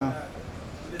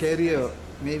career,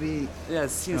 maybe.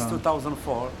 Yes, since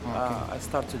 2004, Okay. I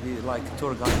started to be like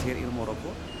tour guide here in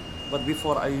Morocco. But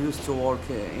before I used to work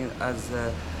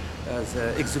as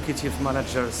a executive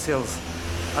manager sales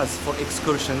as for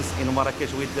excursions in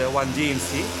Marrakech with one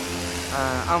DMC.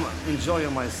 I'm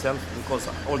enjoying myself because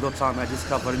all the time I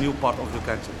discover a new part of the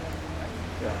country.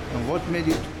 And what made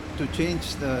you to change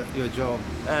your job?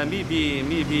 Maybe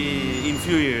in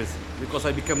few years because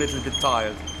I become a little bit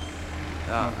tired.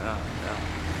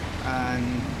 And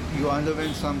you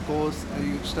underwent some course,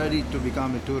 you studied to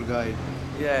become a tour guide.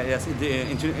 Yes, in the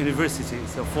university,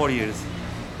 so 4 years.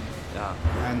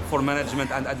 And For management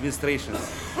and administrations,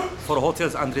 for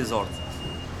hotels and resorts.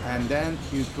 and then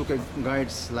you took a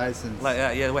guide's license. Like,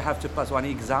 we have to pass one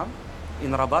exam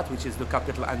in Rabat, which is the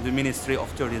capital and the Ministry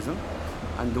of Tourism,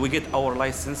 and we get our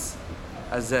license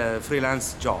as a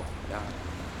freelance job.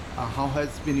 How has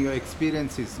been your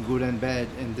experiences, good and bad,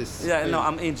 in this? Yeah, field? no,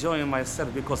 I'm enjoying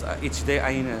myself because each day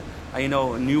I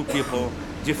know new people,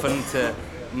 different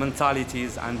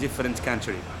mentalities, and different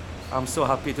country. I'm so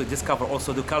happy to discover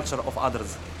also the culture of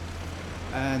others.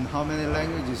 And how many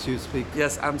languages you speak?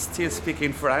 Yes, I'm still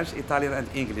speaking French, Italian, and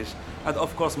English, and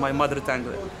of course my mother tongue,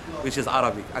 which is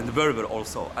Arabic, and Berber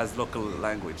also as local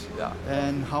language. Yeah.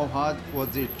 And how hard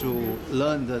was it to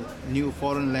learn the new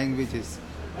foreign languages?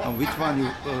 Which one you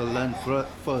learned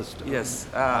first? Yes.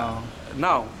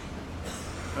 Now,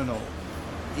 No,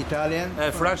 Italian.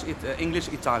 French, English,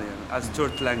 Italian as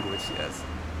third language. Yes.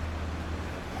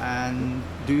 And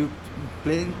do you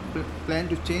plan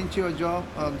to change your job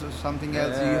or do something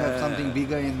else? Do you have something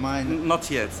bigger in mind? Not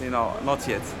yet. Not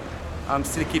yet. I'm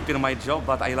still keeping my job,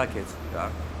 but I like it. Yeah.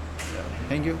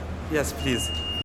 Thank you. Yes, please.